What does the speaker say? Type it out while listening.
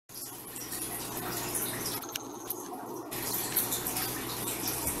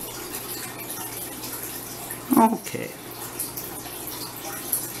Okay.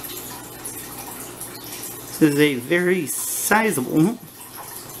 This is a very sizable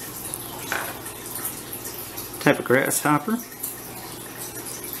type of grasshopper.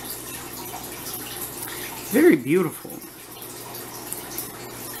 Very beautiful.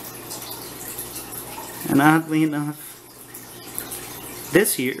 And oddly enough,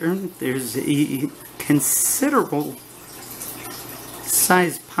 this year there's a considerable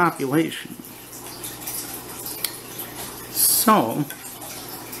size population. So,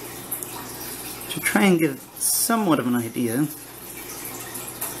 to try and get somewhat of an idea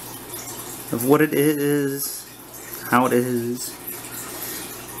of what it is, how it is,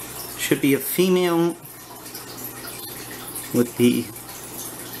 should be a female with the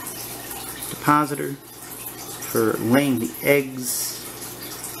depositor for laying the eggs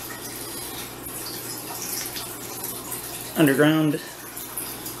underground.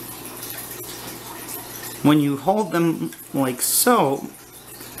 When you hold them like so,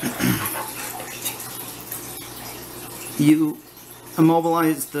 you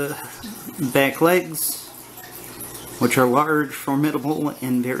immobilize the back legs, which are large, formidable,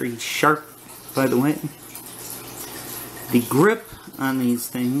 and very sharp, by the way. The grip on these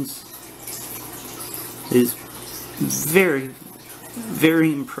things is very,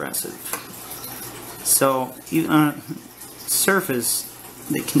 very impressive. So, even on a surface,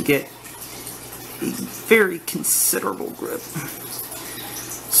 they can get a very considerable grip.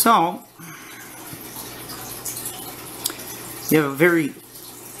 So, you have a very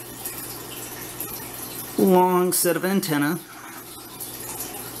long set of antennae,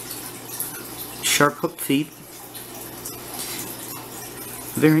 sharp hooked feet,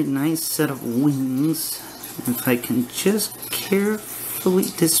 very nice set of wings. If I can just carefully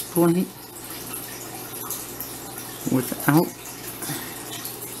display without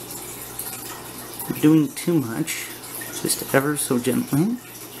doing too much, just ever so gently.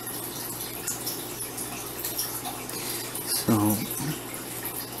 So,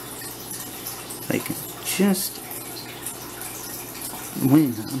 I can just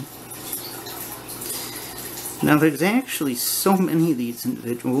wing them. Now there's actually so many of these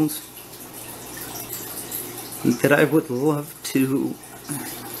individuals that I would love to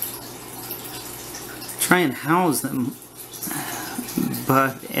try and house them,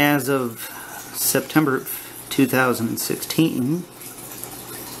 but as of September 2016,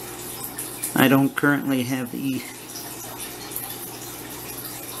 I don't currently have the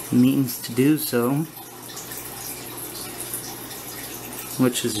means to do so,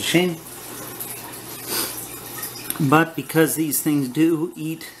 which is a shame. But because these things do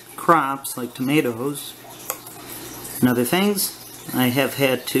eat crops like tomatoes and other things, I have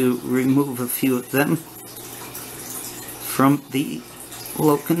had to remove a few of them from the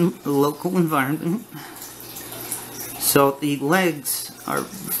local environment. So the legs are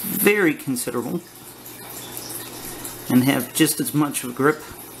very considerable and have just as much of a grip.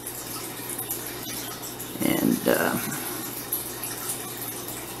 And,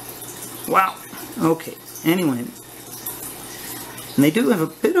 wow. Okay, anyway. And they do have a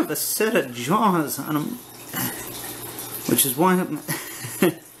bit of a set of jaws on them, which is why I'm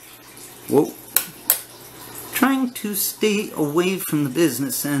whoa, trying to stay away from the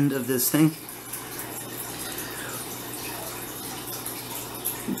business end of this thing.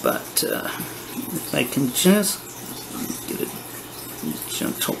 But if I can just get a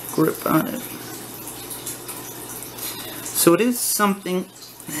gentle grip on it. So it is something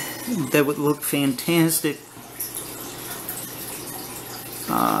that would look fantastic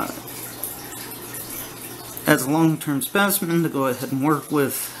as a long-term specimen to go ahead and work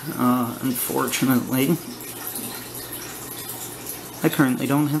with. Unfortunately, I currently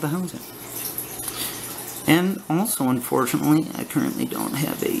don't have a housing. And also, unfortunately, I currently don't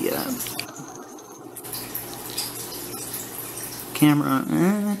have a camera.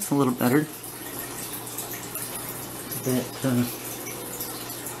 That's a little better. That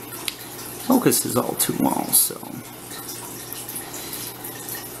focus is all too well, so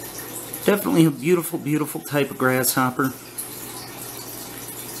definitely a beautiful, beautiful type of grasshopper.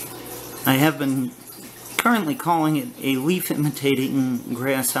 I have been currently calling it a leaf imitating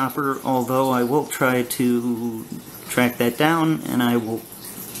grasshopper, although I will try to track that down, and I will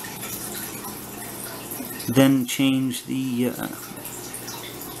then change the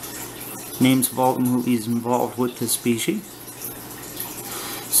names of all the movies involved with this species.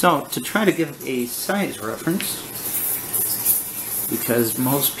 So, to try to give a size reference, because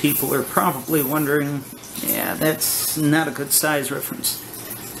most people are probably wondering, yeah, that's not a good size reference,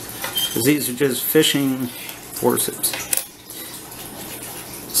 because these are just fishing forceps.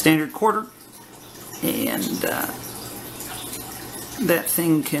 Standard quarter, and that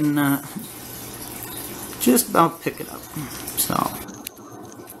thing can just about pick it up. So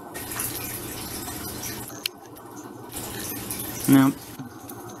now,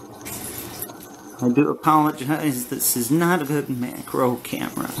 I do apologize, this is not a good macro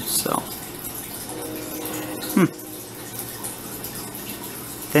camera, so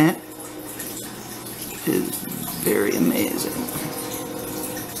that is very amazing.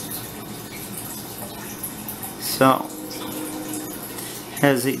 So,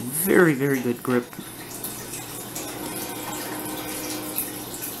 has a very, very good grip.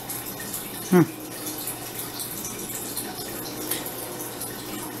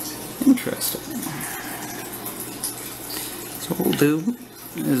 Interesting. So what we'll do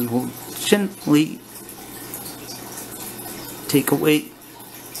is we'll gently take away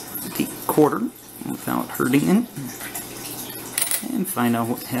the quarter without hurting it and find out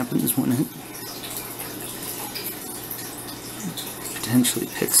what happens when it potentially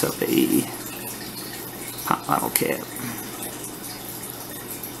picks up a pop bottle cap.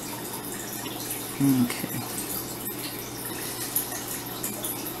 Okay.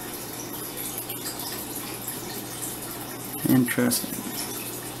 Interesting.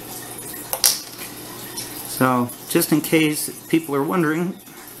 So, just in case people are wondering,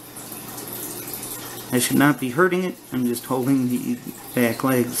 I should not be hurting it. I'm just holding the back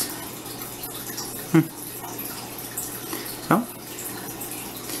legs. So,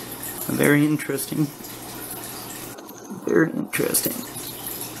 very interesting. Very interesting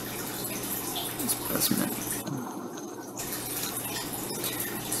specimen.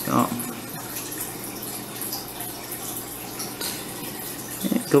 So,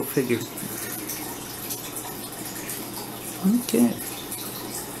 yeah, go figure. Okay.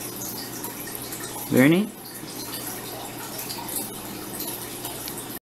 Very neat.